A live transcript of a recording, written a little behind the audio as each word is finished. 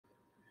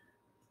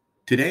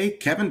Today,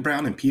 Kevin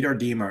Brown and Pete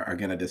Aardema are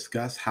going to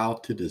discuss how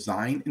to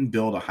design and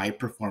build a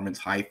high-performance,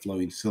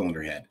 high-flowing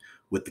cylinder head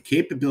with the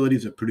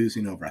capabilities of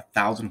producing over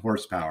 1,000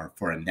 horsepower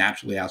for a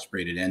naturally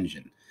aspirated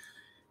engine.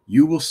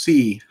 You will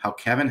see how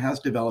Kevin has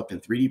developed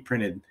and 3D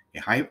printed a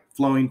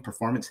high-flowing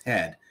performance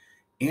head,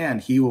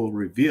 and he will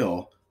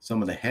reveal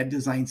some of the head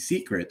design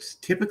secrets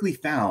typically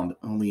found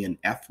only in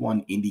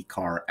F1 Indy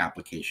car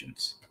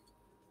applications.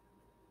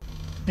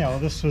 Yeah, well,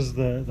 this was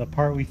the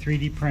part we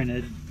 3D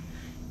printed,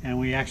 and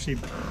we actually,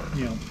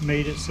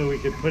 made it so we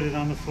could put it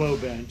on the flow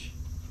bench,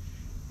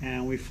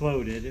 and we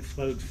flowed it. It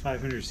flowed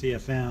 500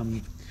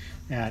 CFM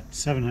at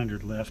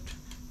 700 lift,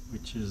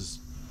 which is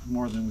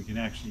more than we can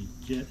actually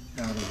get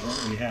out of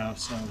what we have.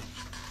 So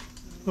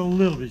a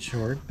little bit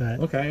short, but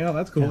okay, yeah,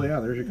 that's cool.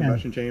 Yeah, there's your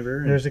combustion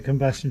chamber. There's a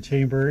combustion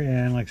chamber,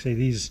 and like I say,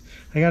 these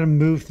I got to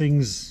move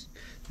things.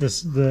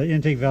 The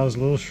intake valve is a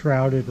little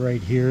shrouded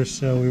right here,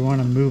 so we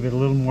want to move it a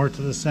little more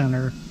to the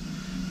center.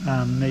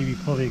 Maybe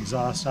pull the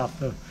exhaust off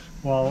the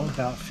wall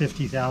about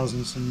 50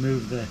 thousandths and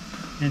move the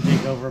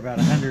intake over about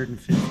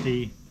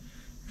 150.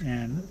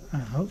 And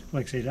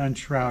like I said,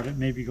 unshroud it.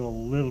 Maybe go a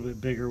little bit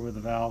bigger with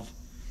the valve.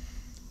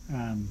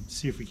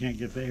 See if we can't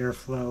get the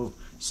airflow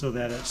so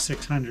that at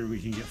 600 we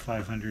can get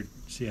 500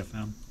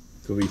 CFM.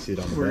 So we see it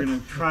on the We're going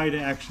to try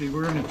to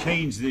we're going to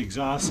change the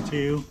exhaust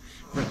too.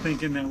 We're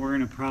thinking that we're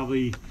going to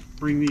probably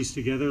bring these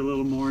together a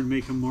little more and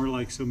make them more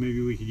like, so maybe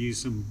we could use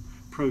some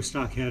pro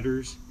stock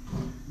headers,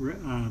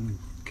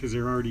 because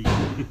they're already,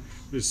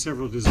 there's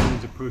several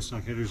designs of pro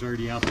stock headers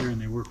already out there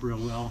and they work real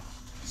well.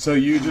 So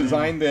you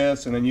designed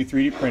this and then you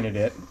 3D printed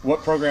it. What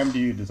program do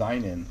you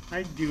design in?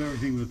 I do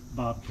everything with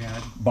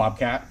Bobcat.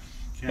 Bobcat?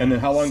 And then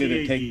how long did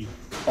it take?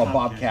 Oh,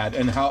 Bobcat.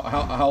 And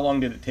how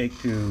long did it take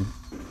to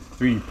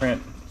 3D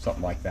print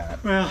something like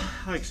that? Well,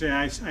 like I say,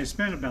 I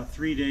spent about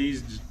 3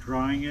 days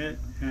drawing it,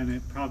 and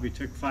it probably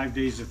took 5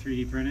 days to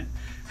 3D print it.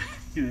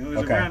 It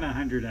was around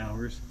 100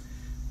 hours.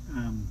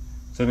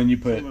 So then you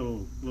put a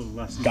little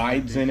less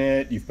guides in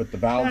it. You put the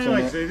valves in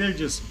like it. I say, they're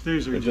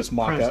just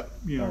mock-up.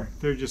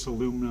 They're just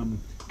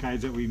aluminum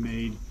guides that we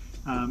made,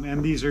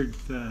 and these are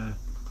the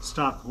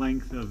stock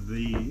length of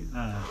the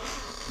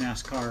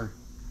NASCAR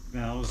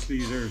valves.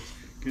 These are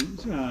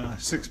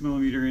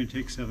 6mm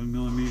intake,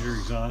 7mm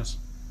exhaust.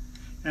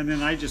 And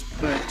then I just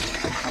put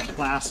a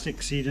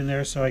plastic seat in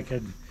there so I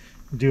could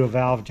do a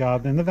valve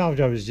job. And the valve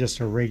job is just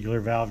a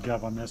regular valve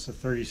job on this, a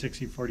 30,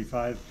 60,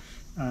 45.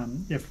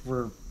 If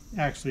we're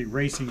actually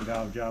racing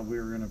valve job, we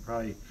were going to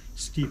probably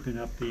steepen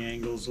up the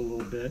angles a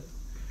little bit.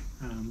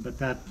 But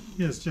that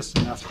is just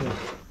enough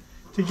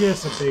to give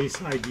us a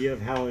base idea of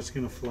how it's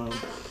going to flow.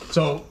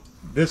 So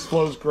this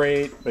flows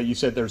great, but you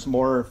said there's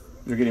more.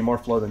 You're getting more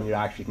flow than you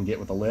actually can get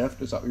with a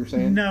lift. Is that what you're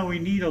saying? No, we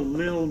need a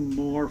little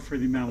more for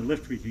the amount of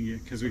lift we can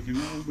get, because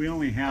we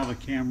only have a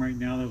cam right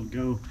now that'll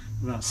go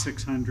about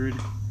 600,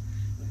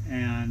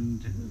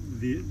 and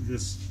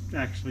this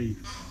actually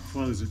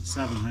flows at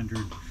 700.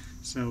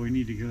 So we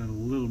need to go a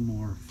little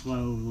more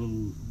flow, a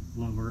little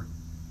lower.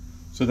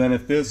 So then,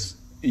 if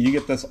you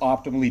get this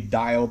optimally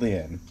dialed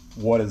in,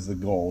 what is the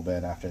goal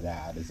then after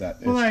that? Is that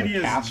the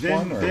idea is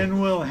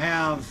then we'll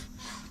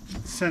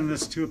send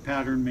this to a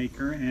pattern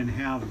maker and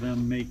have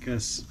them make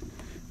us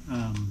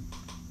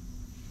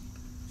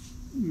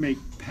make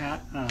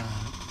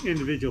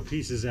individual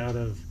pieces out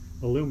of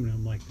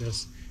aluminum like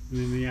this, and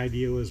then the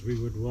idea was we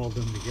would weld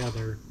them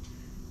together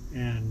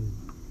and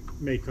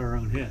make our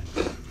own head.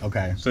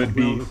 Okay, so it'd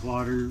be with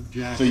water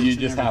jackets. So you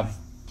just have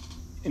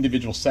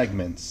individual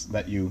segments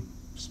that you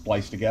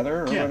splice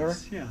together, or whatever.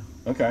 Yeah.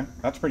 Okay,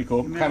 that's pretty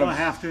cool. And then we'll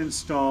have to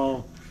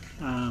install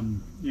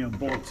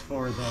bolts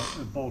for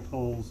the bolt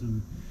holes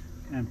and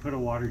put a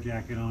water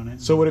jacket on it.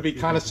 So would it be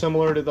kind of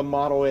similar to the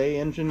Model A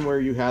engine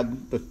where you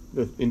had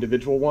the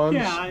individual ones?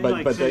 Yeah,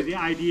 the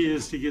idea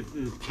is to get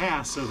the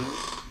cast so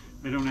that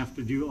I don't have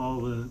to do all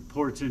the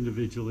ports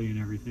individually and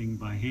everything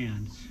by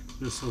hand.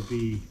 This will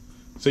be...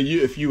 So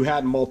if you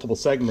had multiple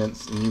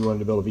segments and you wanted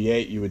to build a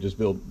V8, you would just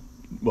build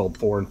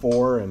 4 and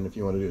 4, and if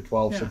you want to do a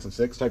 12, 6 and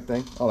 6 type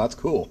thing? Oh, that's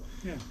cool.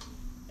 Yeah.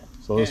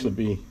 So this would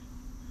be...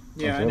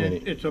 Yeah, and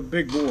it's a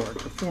big bore.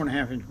 It's a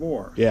 4.5-inch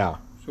bore. Yeah.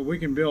 So we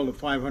can build a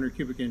 500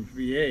 cubic inch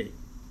V8,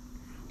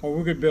 or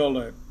we could build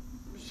a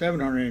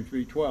 700-inch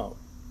V12.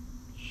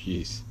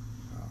 Jeez.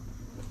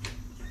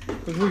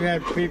 Because we've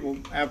had people,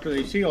 after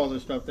they see all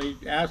this stuff, they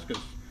ask us,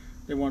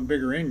 they want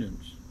bigger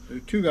engines.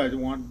 There's two guys that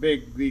want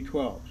big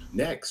V12s.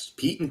 Next,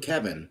 Pete and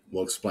Kevin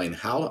will explain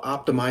how to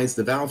optimize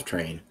the valve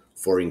train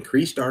for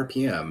increased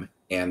RPM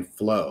and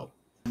flow.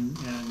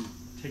 And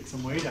take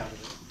some weight out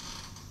of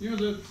it.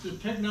 The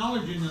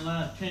technology in the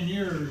last 10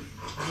 years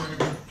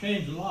has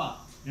changed a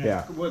lot.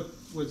 Yeah.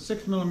 With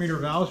 6mm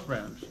valve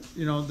springs,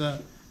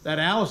 that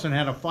Allison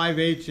had a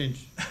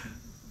 5/8-inch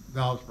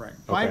valve spring,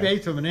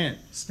 5/8 of an inch.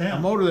 Stem. A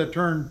motor that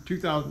turned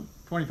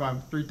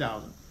 2,025,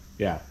 3,000.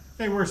 Yeah.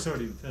 They were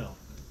sodium fill.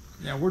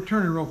 Yeah, we're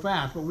turning real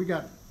fast, but we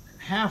got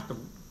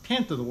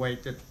tenth of the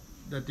weight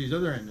that these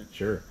other engines.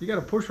 Sure. You got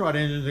a pushrod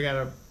engine. They got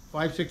a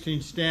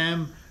 5/16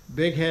 stem,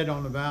 big head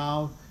on the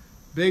valve,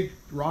 big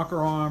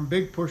rocker arm,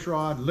 big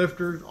pushrod,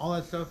 lifters, all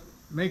that stuff.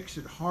 makes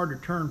it hard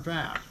to turn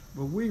fast.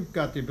 But we've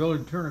got the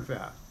ability to turn it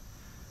fast.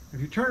 If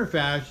you turn it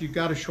fast, you've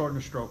got to shorten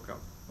the stroke up,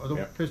 or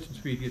the piston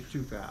speed gets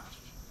too fast.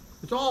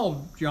 It's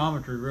all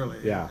geometry, really.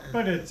 Yeah.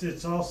 But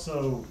it's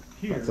also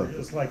here.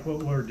 It's like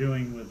what we're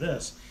doing with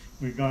this.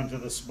 We've gone to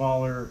the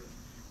smaller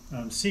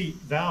seat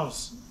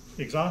valves,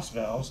 exhaust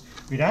valves.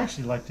 We'd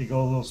actually like to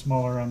go a little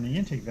smaller on the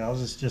intake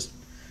valves. It's just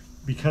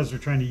because we're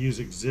trying to use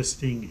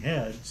existing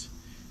heads,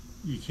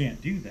 you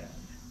can't do that.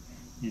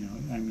 You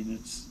know, I mean,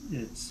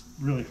 it's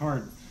really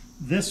hard.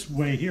 This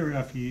way here,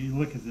 if you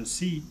look at the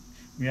seat,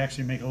 we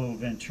actually make a little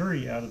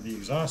venturi out of the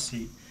exhaust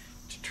seat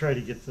to try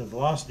to get the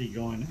velocity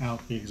going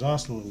out the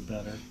exhaust a little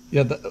better.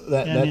 Yeah,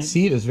 that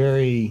seat is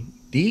very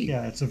deep.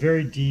 Yeah, it's a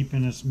very deep,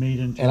 and it's made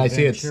into. And I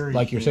see it's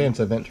like you're saying, it's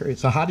a venturi.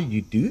 So how did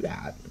you do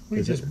that?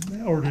 We just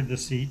ordered the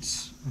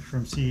seats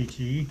from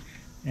CHE,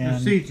 and the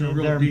seats are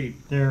real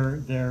deep.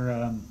 They're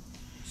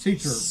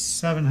seats are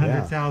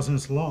 700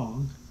 thousandths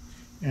long,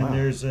 and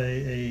there's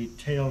a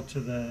tail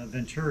to the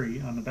venturi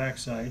on the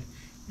backside,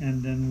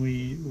 and then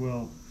we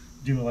will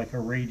do like a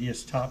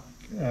radius top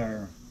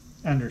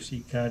under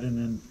seat cut, and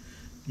then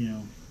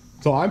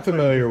So I'm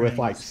familiar with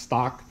like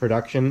stock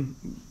production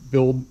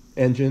build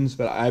engines,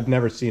 but I've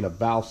never seen a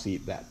valve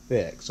seat that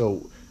thick.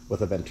 So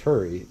with a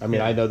venturi, I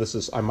mean, I know this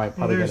is, I might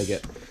probably gonna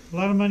get a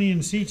lot of money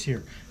in seats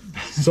here.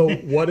 So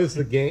what is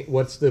the gain?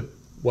 What's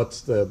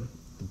the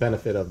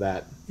benefit of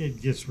that?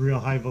 It gets real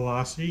high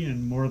velocity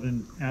and more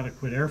than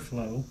adequate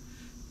airflow.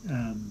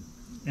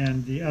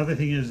 And the other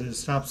thing is it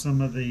stops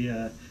some of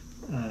the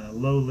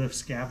low lift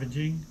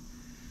scavenging,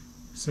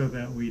 so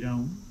that we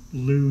don't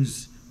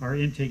lose our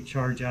intake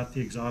charge out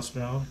the exhaust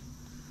valve.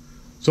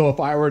 So if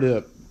I were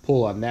to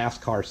pull a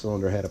NASCAR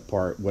cylinder head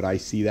apart, would I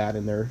see that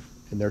in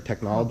their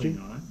technology?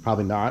 Probably not.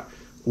 Probably not.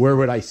 Where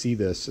would I see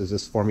this? Is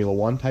this Formula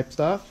One type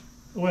stuff?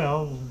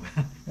 Well,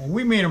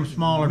 we made them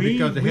smaller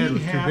because the head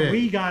was too big.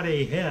 We got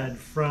a head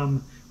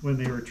from when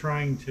they were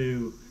trying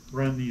to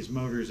run these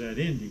motors at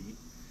Indy.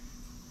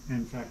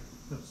 In fact,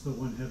 that's the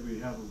one head we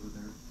have over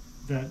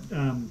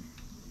there.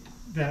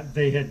 That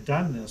they had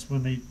done this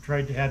when they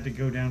had to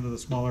go down to the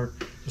smaller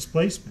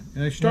displacement.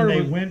 And they started.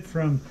 When they went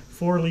from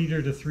 4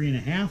 liter to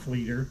 3.5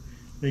 liter.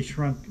 They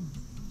shrunk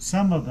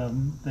some of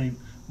them. They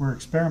were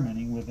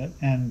experimenting with it,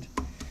 and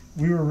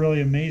we were really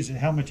amazed at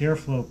how much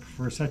airflow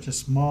for such a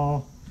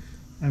small.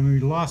 I mean, we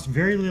lost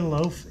very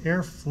little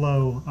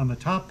airflow on the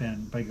top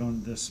end by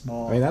going to this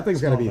small. I mean, that thing's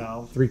going to be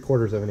valve.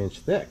 3/4 of an inch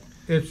thick.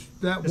 It's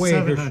that It's way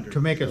 700.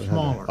 to make it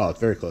smaller. Oh, it's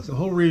very close. The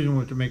whole reason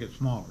was to make it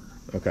smaller.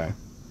 Okay.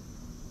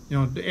 You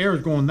know, the air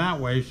is going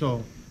that way,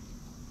 so.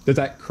 Does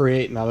that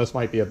create, now this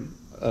might be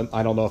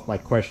I don't know if my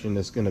question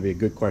is going to be a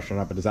good question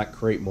or not, but does that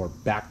create more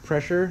back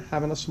pressure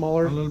having a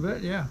smaller? A little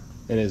bit, yeah.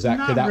 And is that,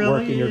 Not could that really.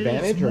 work in your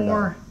advantage or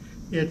no?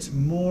 It's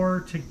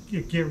more to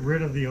get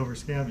rid of the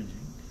overscavenging.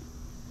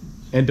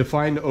 And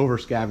define over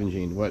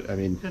scavenging. What, I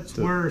mean. That's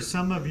where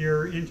some of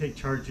your intake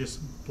charge just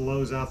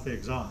blows out the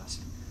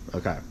exhaust.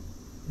 Okay.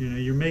 You know,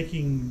 you're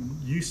making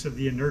use of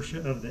the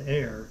inertia of the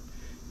air,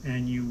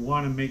 and you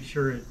want to make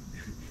sure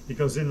it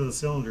goes into the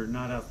cylinder,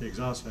 not out the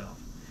exhaust valve.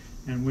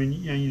 And when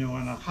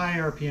on a high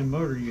RPM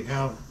motor, you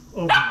have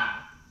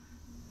overlap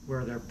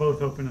where they're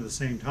both open at the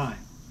same time.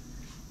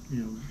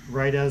 You know,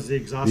 right as the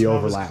exhaust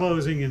valve is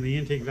closing and the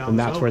intake valve is opening. And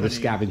that's where the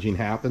scavenging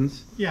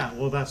happens? Yeah,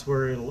 well, that's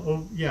where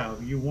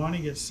you want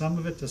to get some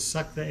of it to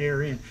suck the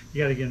air in.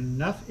 You got to get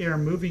enough air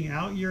moving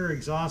out your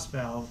exhaust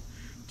valve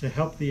to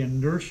help the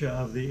inertia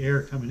of the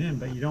air coming in,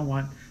 but you don't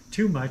want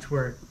too much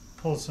where it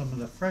pulls some of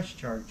the fresh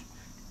charge,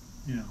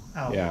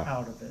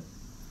 out of it.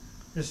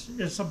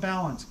 It's a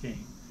balance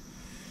game.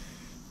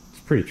 It's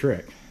pretty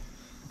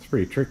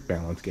trick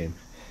balance game.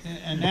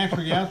 And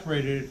naturally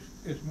aspirated,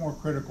 it's more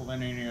critical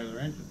than any other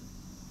engine.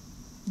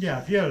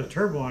 Yeah, if you had a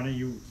turbo on it,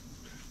 you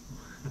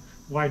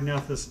widen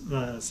out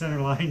the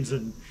center lines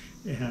and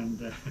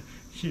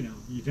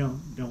you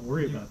don't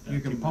worry about that.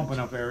 You can pump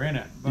enough air in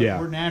it, but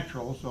we're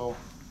natural, so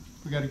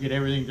we got to get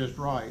everything just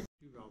right.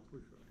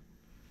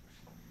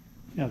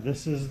 Yeah,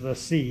 this is the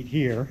seat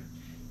here,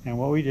 and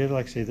what we did,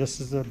 like I say, this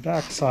is the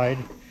back side,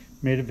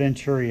 made a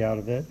venturi out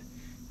of it,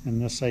 and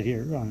this side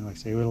here, like I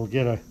say, it'll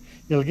get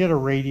a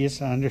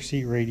radius, an under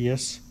seat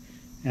radius,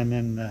 and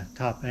then the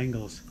top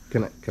angles.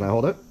 Can I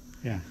hold it?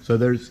 Yeah. So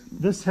there's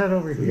this head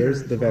over here.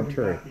 There's the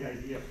venturi. The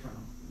idea from.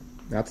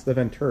 That's the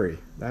venturi.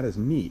 That is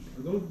neat.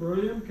 Are those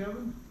beryllium,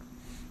 Kevin?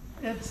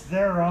 It's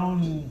their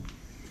own.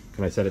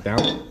 Can I set it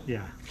down?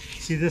 Yeah.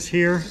 See this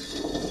here?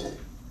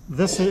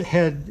 This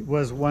head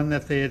was one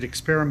that they had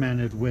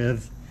experimented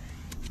with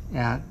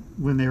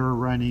when they were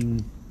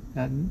running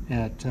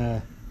at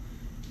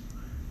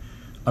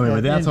I mean,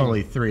 but that's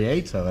only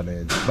 3/8 of an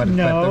inch. But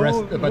no, but the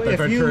rest, but the if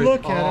venturi, you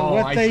look at it,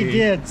 what they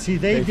did,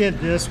 they did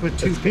this with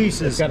two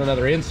pieces. It's got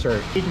another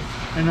insert.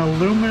 An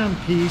aluminum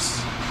piece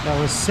that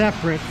was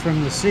separate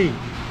from the seat.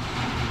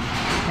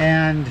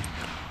 And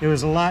it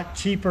was a lot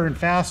cheaper and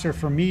faster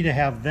for me to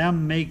have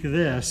them make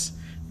this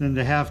than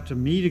to have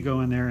me to go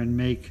in there and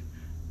make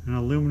an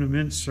aluminum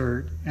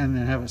insert and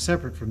then have it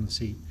separate from the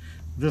seat.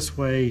 This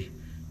way,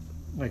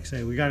 like I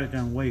say, we got it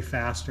done way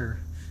faster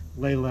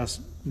way less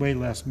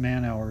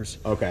man hours.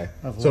 Okay.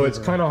 Of So it's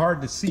labor. kind of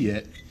hard to see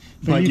it,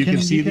 but you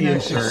can see you the can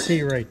actually insert.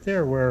 see right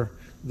there where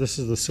this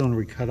is the cylinder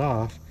we cut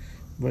off,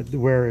 but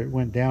where it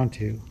went down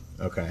to.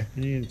 Okay.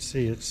 And you can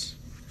see it's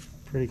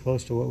pretty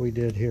close to what we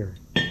did here.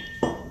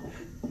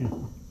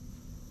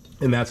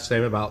 And that's the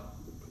same about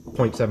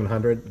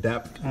 0.700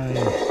 depth.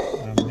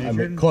 I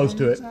Measured mean, close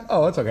to it. exactly.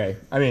 Oh, that's okay.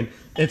 I mean,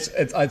 it's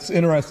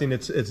interesting.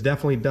 It's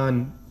definitely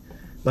done,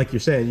 like you're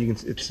saying.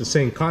 It's the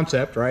same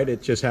concept, right?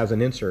 It just has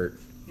an insert.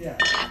 Yeah.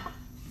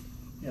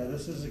 Yeah,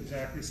 this is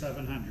exactly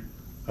 700.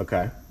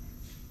 Okay.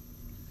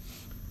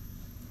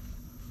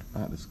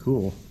 That is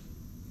cool.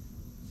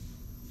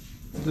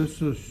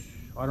 This is,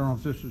 I don't know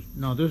if this is,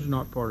 no, this is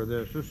not part of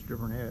this. This is a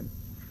different head.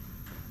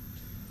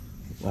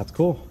 That's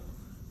cool.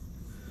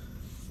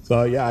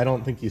 So yeah, I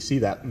don't think you see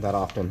that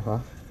often, huh?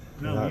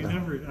 No, you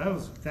never. That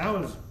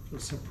was a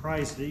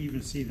surprise to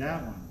even see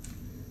that one.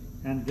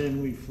 And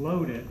then we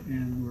flowed it,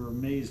 and we were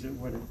amazed at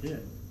what it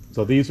did.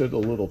 So these are the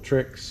little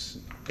tricks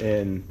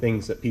and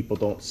things that people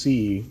don't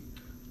see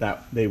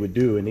that they would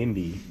do in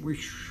Indy. We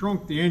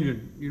shrunk the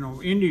engine. You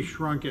know, Indy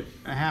shrunk it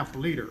a half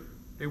liter.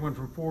 They went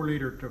from 4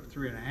 liter to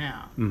 3.5.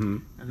 Mm-hmm.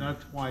 And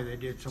that's why they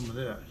did some of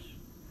this.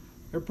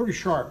 They're pretty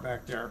sharp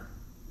back there.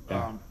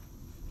 Yeah.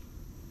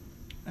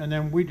 And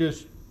then we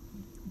just,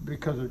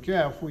 because of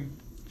Jeff, we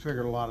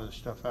figured a lot of this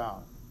stuff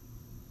out.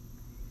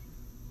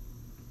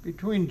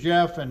 Between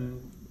Jeff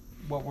and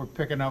what we're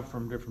picking up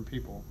from different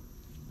people,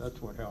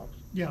 that's what helps.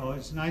 Yeah, well,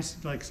 it's nice,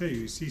 like I say,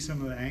 you see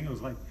some of the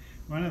angles. Like,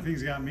 one of the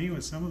things that got me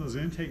was some of those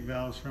intake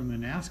valves from the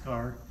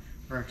NASCAR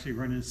are actually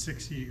running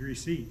 60-degree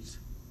seats,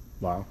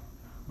 Wow.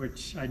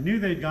 which I knew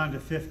they'd gone to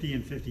 50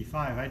 and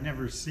 55. I'd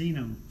never seen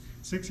them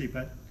 60,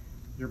 but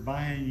you're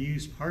buying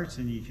used parts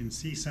and you can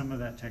see some of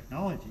that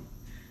technology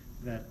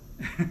that,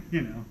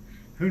 you know,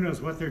 who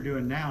knows what they're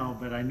doing now,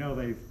 but I know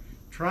they've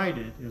tried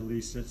it at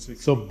least at 60.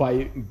 So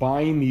by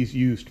buying these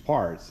used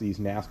parts, these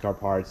NASCAR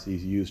parts,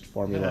 these used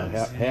Formula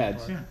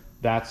heads, Yeah.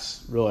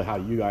 that's really how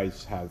you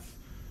guys have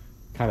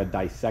kind of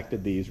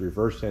dissected these,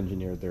 reverse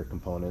engineered their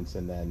components,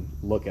 and then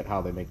look at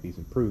how they make these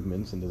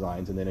improvements and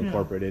designs, and then Yeah.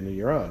 incorporate it into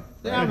your own.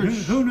 The And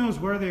average, who knows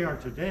where they are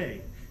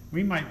today?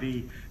 We might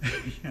be,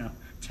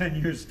 10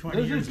 years,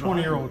 20 this years is behind.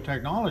 20-year-old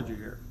technology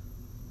here.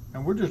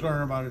 And we're just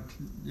learning about it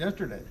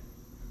yesterday.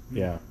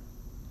 Yeah.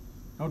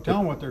 Don't tell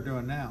them what they're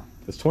doing now.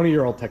 It's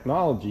 20-year-old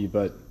technology,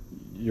 but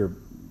you're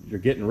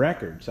getting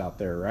records out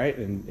there, right?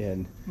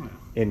 And Well.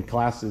 in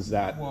classes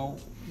that Well,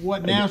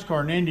 what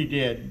NASCAR and Indy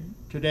did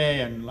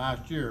today and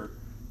last year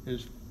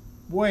is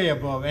way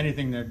above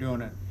anything they're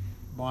doing at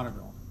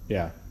Bonneville.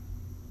 yeah.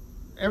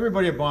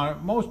 Everybody at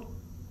Bonneville,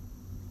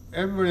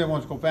 everybody that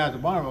wants to go fast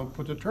at Bonneville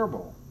puts a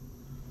turbo.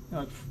 You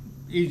know, it's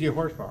easy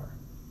horsepower.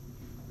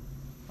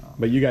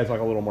 But you guys like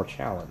a little more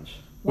challenge,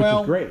 which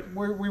Well, is great.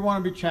 we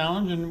want to be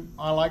challenged, and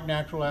I like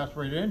natural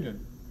aspirated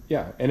engine.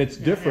 Yeah, and it's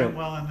Yeah, different.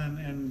 well,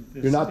 and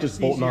it's, You're not just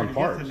it's bolting easier on to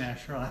parts. Get the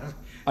natural.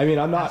 I mean,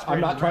 I'm not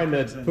aspirated trying to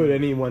records and- put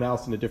anyone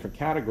else in a different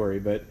category,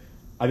 but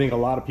I think a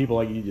lot of people,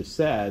 like you just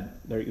said,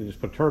 they just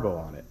put turbo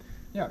on it.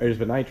 Yeah. There's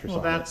been nitrous Well,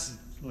 on it. that's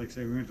like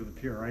say we went to the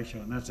PRI show,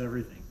 and that's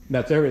everything.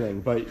 That's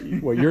everything. But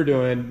what you're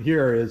doing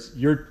here is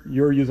you're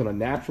using a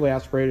naturally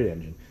aspirated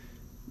engine.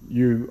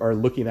 You are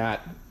looking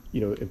at,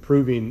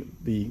 improving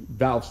the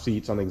valve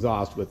seats on the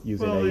exhaust with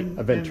using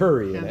a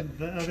Venturi in it. And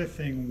the other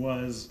thing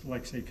was,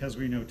 like say, because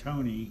we know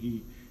Tony,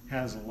 he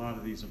has a lot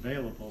of these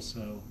available,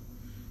 so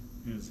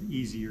it was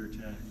easier to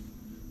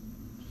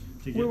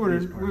get We would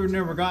these have parts.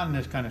 never gotten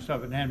this kind of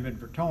stuff if it hadn't been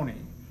for Tony.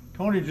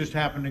 Tony just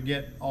happened to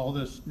get all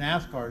this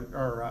NASCAR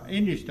or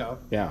Indy stuff,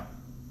 Yeah.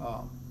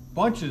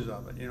 bunches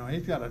of it. You know,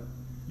 he's got a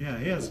Yeah,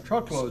 he has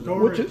truckloads of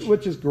storage.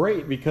 Which is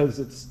great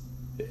because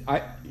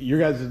you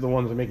guys are the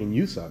ones that are making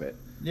use of it.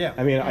 yeah.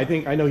 I mean,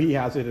 I know he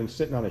has it and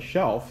sitting on a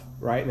shelf,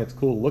 right? And it's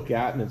cool to look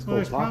at and it's Well, cool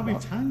there's to talk probably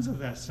about. tons of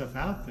that stuff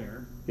out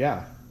there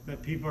Yeah.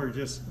 that people are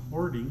just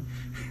hoarding.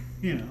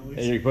 You know,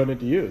 And you're putting it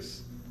to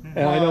use.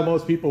 And I know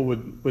most people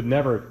would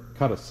never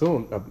cut a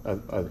cylinder off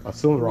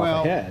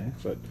Well- a head,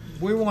 but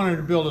We wanted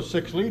to build a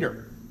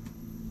 6-liter.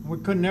 We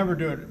could never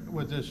do it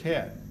with this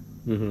head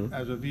Mhm.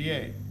 as a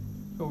V8.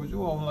 So we said,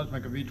 well, let's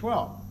make a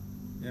V12.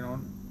 You know,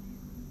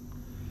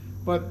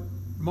 but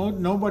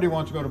nobody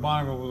wants to go to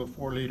Bonneville with a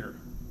 4-liter.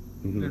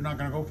 Mhm. They're not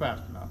going to go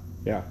fast enough.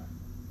 yeah.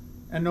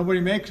 And nobody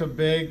makes a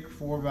big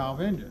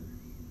 4-valve engine.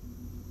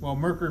 Well,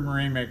 Mercury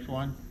Marine makes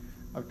one.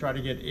 I've tried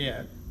to get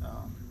it.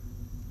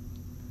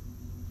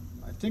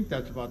 I think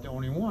that's about the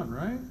only one,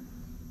 right?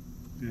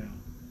 yeah.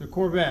 The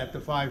Corvette, the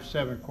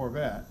 5.7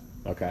 Corvette.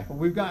 Okay. But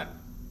we've got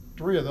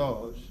 3 of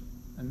those,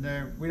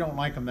 and we don't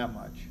like them that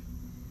much.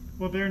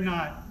 Well, they're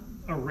not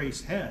a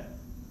race head.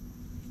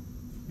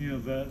 You know,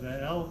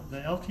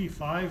 the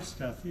LT5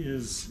 stuff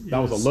That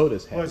was a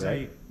Lotus head, was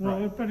right?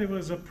 but it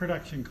was a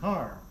production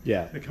car.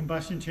 Yeah. The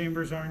combustion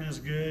chambers aren't as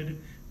good.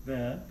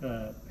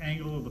 The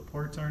angle of the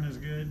ports aren't as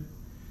good.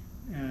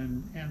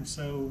 And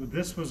so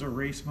this was a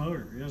race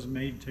motor. It was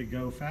made to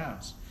go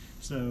fast.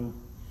 So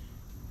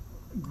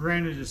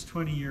granted, it's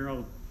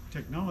 20-year-old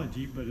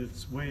technology, but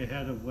it's way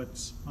ahead of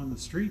what's on the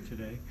street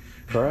today.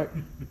 Correct.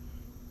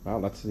 Wow,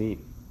 that's neat.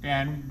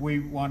 And we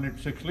wanted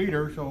 6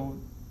 liter, so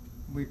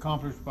we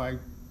accomplished by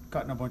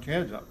cutting a bunch of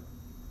heads up.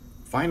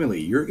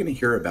 Finally, you're going to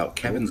hear about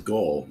Kevin's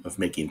goal of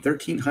making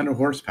 1,300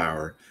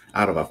 horsepower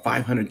out of a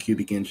 500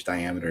 cubic inch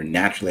diameter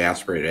naturally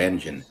aspirated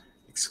engine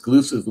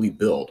exclusively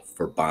built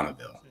for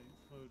Bonneville.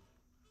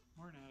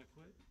 More than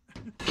adequate.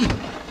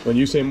 When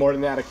you say more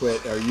than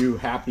adequate, are you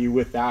happy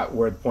with that?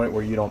 We're at the point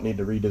where you don't need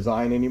to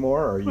redesign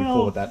anymore, or are you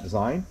cool with that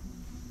design?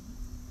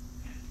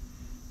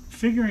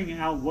 Figuring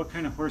out what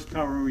kind of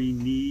horsepower we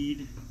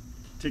need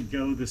to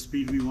go the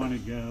speed we want to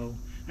go,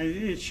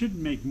 it should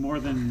make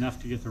more than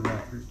enough to get the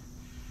record.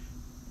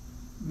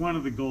 One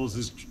of the goals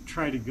is to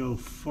try to go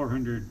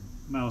 400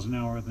 miles an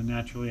hour with a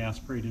naturally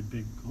aspirated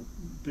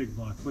big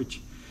block,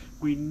 which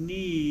we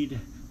need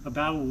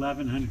about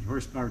 1,100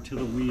 horsepower to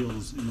the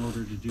wheels in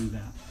order to do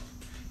that.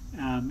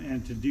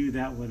 And to do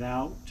that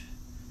without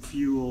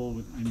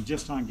fuel,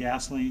 just on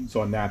gasoline.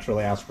 So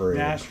naturally aspirated.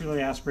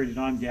 Naturally aspirated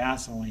on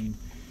gasoline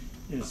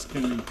is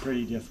going to be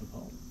pretty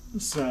difficult.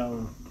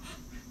 So,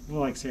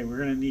 well, like I say, we're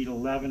going to need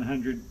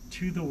 1,100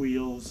 to the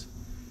wheels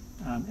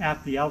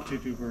at the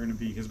altitude we're going to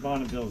be, because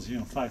Bonneville is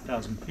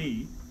 5,000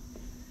 feet.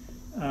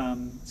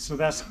 So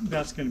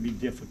that's going to be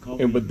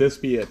difficult. And would this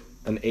be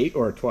an 8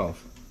 or a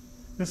 12?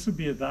 This would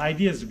be, the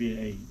idea is to be an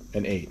 8.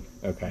 An 8,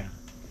 okay. Yeah.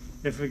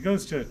 If it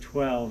goes to a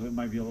 12, it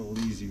might be a little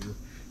easier.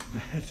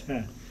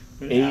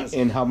 But 8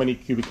 in how many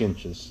cubic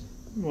inches?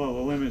 Well,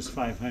 the limit is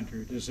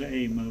 500. It's an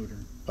A motor.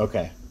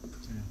 Okay.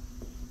 Yeah.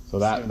 So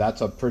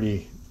that's a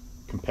pretty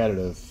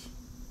competitive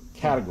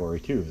category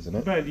too, isn't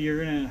it? But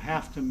you're going to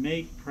have to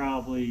make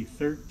probably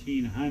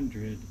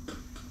 1,300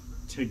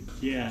 to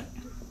get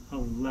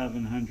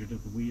 1,100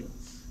 of the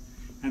wheels.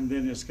 And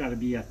then it's got to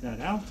be at that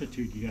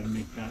altitude, you got to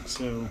make that.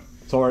 So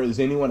is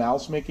anyone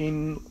else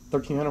making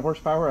 1,300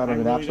 horsepower out of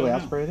an naturally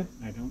aspirated?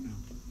 I don't know.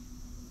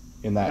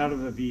 In that, out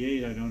of a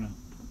V8, I don't know.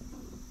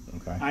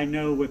 Okay. I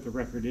know what the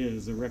record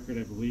is. The record,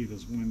 I believe,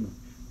 is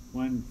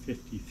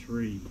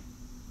 153.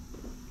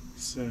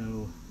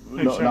 So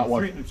no, not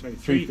one. I'm sorry,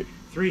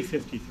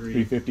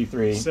 353.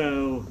 353.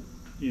 So,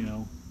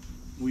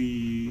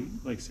 we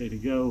like say to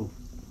go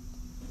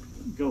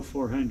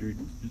 400.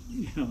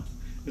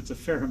 It's a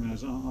fair amount.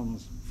 It's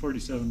almost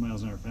 47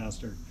 miles an hour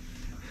faster.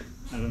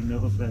 I don't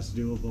know if that's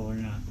doable or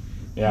not.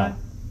 Yeah. But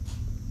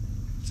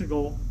it's a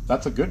goal.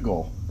 That's a good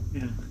goal.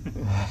 Yeah.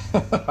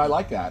 I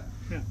like that.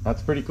 Yeah.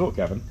 That's pretty cool,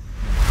 Kevin.